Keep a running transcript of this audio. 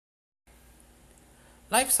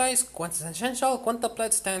Life-size Quintessential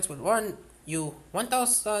Quintuplets stands would run you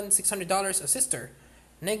 $1,600 a sister.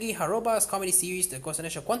 Negi Haroba's comedy series The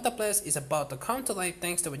Quintessential Quintuplets is about to come to life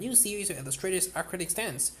thanks to a new series of illustrated acrylic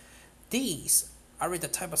stands. These are the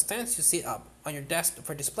type of stands you set up on your desk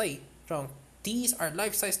for display. These are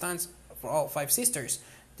life-size stands for all five sisters.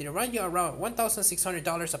 They run you around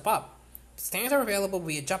 $1,600 a pop. Stands are available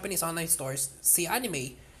via Japanese online stores See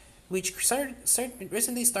Anime, which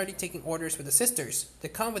recently started taking orders for the sisters. They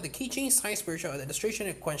come with a keychain sized version of the illustration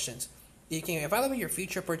and questions. You can evaluate your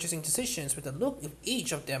future purchasing decisions with a look at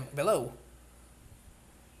each of them below.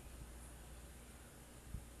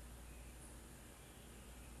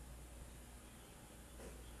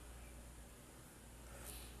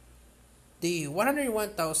 The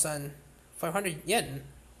 101,500 yen,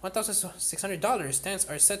 $1,600 stands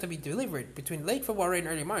are set to be delivered between late February and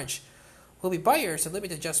early March. Will be buyers are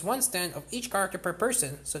limited to just one stand of each character per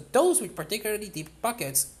person, so those with particularly deep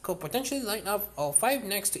pockets could potentially line up all five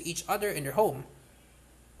next to each other in their home.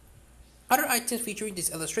 Other items featuring these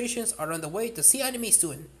illustrations are on the way to See Anime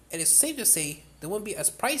soon. It is safe to say they won't be as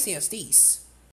pricey as these.